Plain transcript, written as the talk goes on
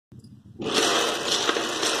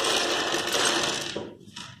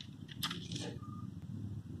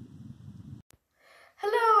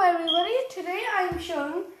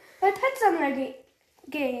my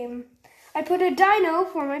game, I put a dino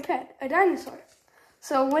for my pet, a dinosaur.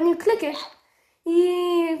 So when you click it,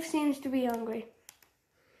 he seems to be hungry.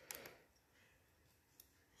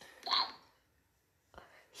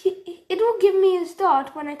 It will give me his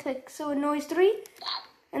dot when I click, so a noise 3,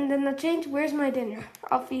 and then I'll change, where's my dinner?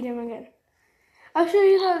 I'll feed him again. I'll show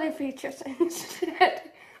you how they feature instead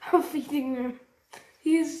of feeding him.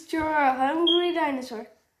 He's sure a hungry dinosaur.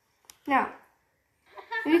 Now,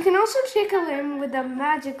 you can also tickle him with a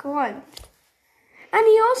magic wand. And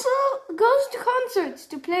he also goes to concerts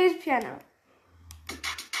to play his piano.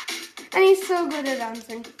 And he's so good at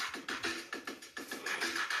dancing.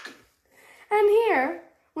 And here,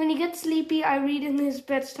 when he gets sleepy, I read him his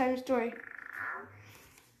bedtime story.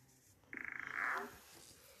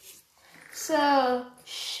 So,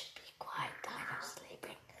 shh, be quiet, Dino's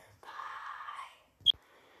sleeping. Bye.